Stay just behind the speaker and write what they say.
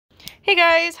Hey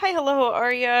guys, hi, hello, how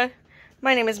are ya?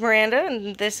 My name is Miranda,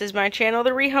 and this is my channel,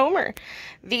 The Rehomer.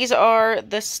 These are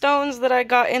the stones that I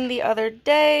got in the other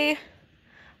day.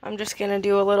 I'm just gonna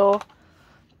do a little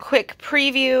quick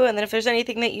preview, and then if there's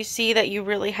anything that you see that you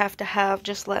really have to have,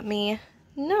 just let me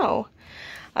know.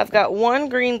 I've got one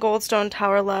green goldstone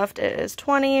tower left. It is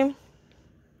 20.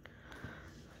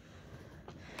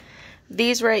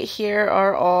 These right here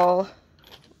are all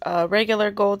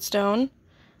regular goldstone.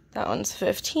 That one's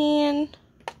 15,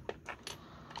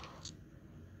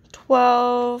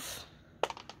 12,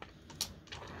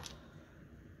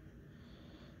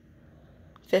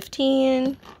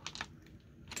 15,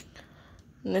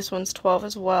 and this one's 12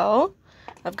 as well.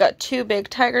 I've got two big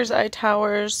tiger's eye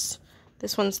towers.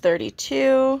 This one's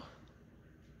 32.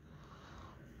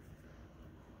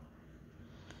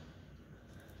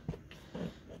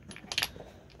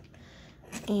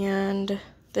 And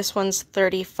this one's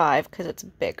 35 because it's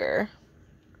bigger.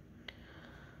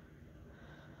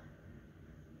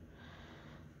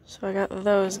 So I got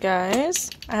those guys.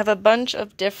 I have a bunch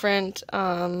of different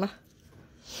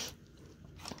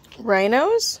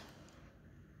rhinos.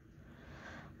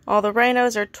 All the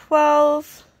rhinos are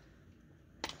 12.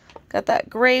 Got that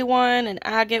gray one, an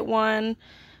agate one,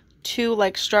 two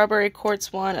like strawberry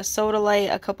quartz one, a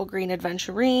sodalite, a couple green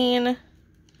aventurine,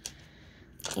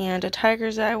 and a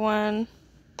tiger's eye one.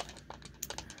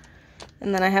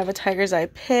 And then I have a tiger's eye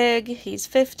pig, he's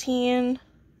 15.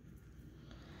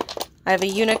 I have a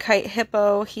unikite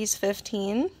hippo, he's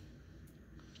 15.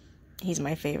 He's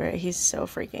my favorite, he's so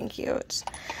freaking cute.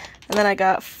 And then I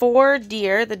got 4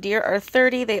 deer. The deer are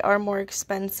 30, they are more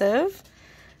expensive.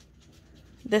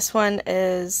 This one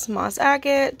is moss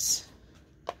agate.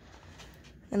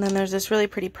 And then there's this really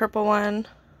pretty purple one.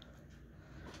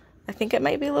 I think it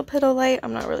might be lepidolite,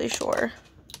 I'm not really sure.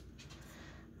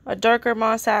 A darker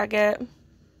moss agate,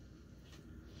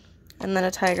 and then a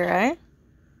tiger eye.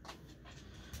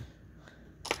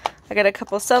 I got a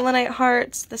couple selenite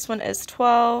hearts. This one is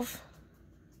 12.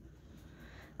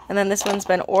 And then this one's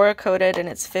been aura coated and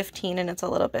it's 15 and it's a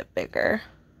little bit bigger.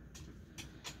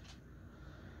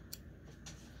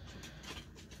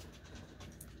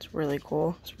 It's really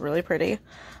cool. It's really pretty.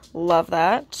 Love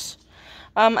that.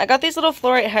 I got these little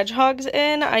fluorite hedgehogs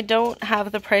in. I don't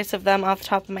have the price of them off the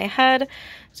top of my head.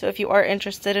 So if you are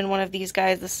interested in one of these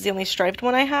guys, this is the only striped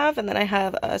one I have. And then I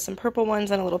have some purple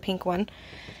ones and a little pink one.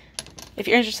 If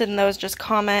you're interested in those, just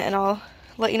comment and I'll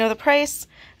let you know the price.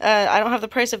 I don't have the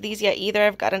price of these yet either.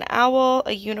 I've got an owl,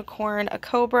 a unicorn, a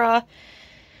cobra,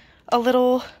 a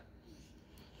little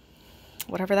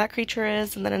whatever that creature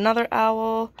is, and then another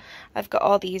owl. I've got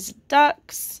all these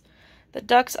ducks. The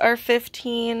ducks are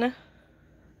 15.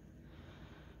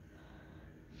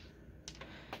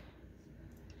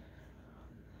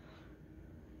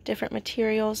 Different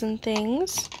materials and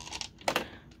things.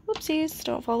 Whoopsies,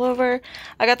 don't fall over.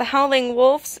 I got the howling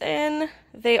wolves in.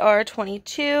 They are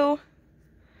 22.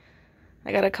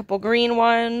 I got a couple green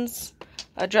ones,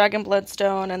 a dragon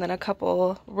bloodstone, and then a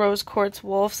couple rose quartz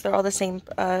wolves. They're all the same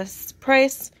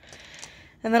price.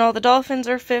 And then all the dolphins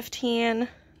are 15.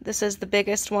 This is the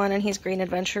biggest one, and he's green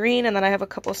aventurine. And then I have a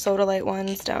couple sodalite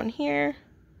ones down here.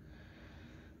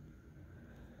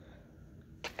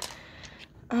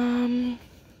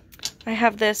 I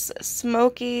have this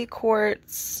smoky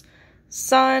quartz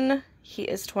sun. He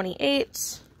is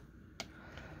 28.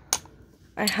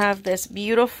 I have this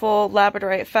beautiful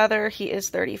labradorite feather. He is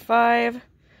 35.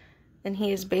 And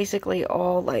he is basically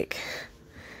all like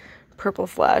purple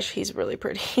flash. He's really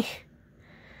pretty.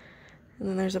 And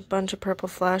then there's a bunch of purple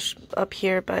flash up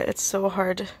here, but it's so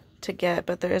hard to get,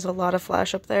 but there is a lot of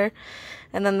flash up there.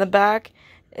 And then the back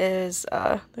is,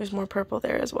 there's more purple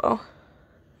there as well.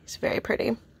 He's very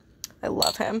pretty. I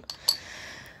love him.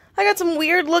 I got some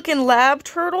weird looking lab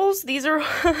turtles. These are,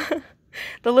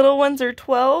 the little ones are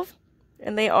 12,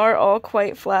 and they are all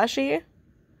quite flashy.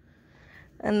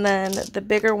 And then the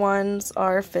bigger ones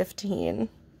are 15.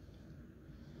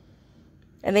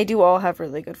 And they do all have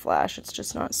really good flash. It's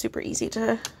just not super easy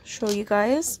to show you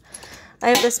guys. I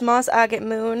have this moss agate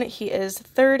moon. He is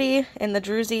 30. In the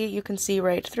druzy, you can see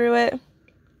right through it.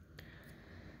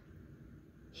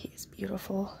 He is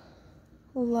beautiful.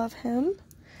 Love him.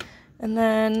 And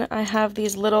then I have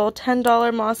these little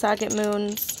 $10 moss agate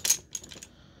moons.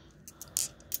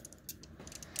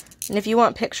 And if you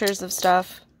want pictures of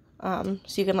stuff, so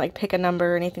you can like pick a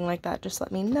number or anything like that, just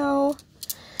let me know.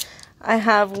 I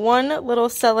have one little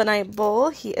selenite bull.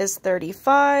 He is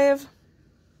 35.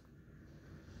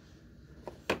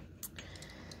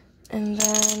 And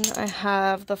then I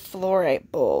have the fluorite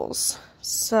bulls.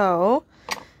 So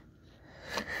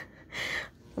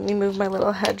let me move my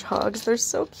little hedgehogs. They're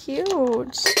so cute.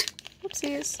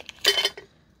 Whoopsies.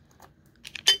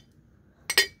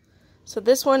 So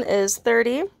this one is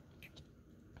 30.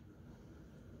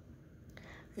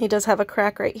 He does have a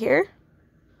crack right here.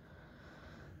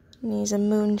 And he's a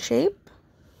moon shape.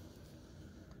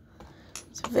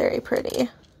 It's very pretty.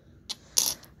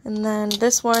 And then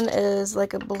this one is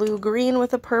like a blue-green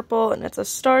with a purple, and it's a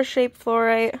star-shaped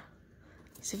fluorite.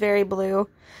 He's very blue.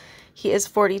 He is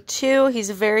 42.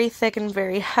 He's very thick and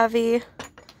very heavy.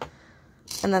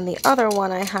 And then the other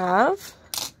one I have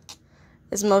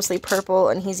is mostly purple,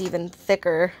 and he's even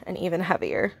thicker and even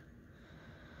heavier.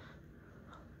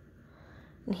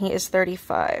 And he is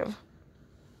 35.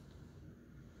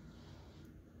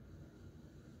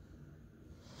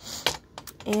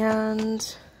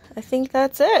 And I think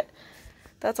that's it.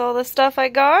 That's all the stuff I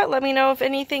got. Let me know if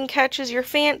anything catches your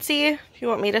fancy. If you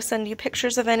want me to send you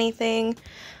pictures of anything,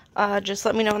 just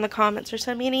let me know in the comments or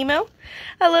send me an email.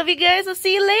 I love you guys. I'll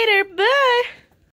see you later. Bye!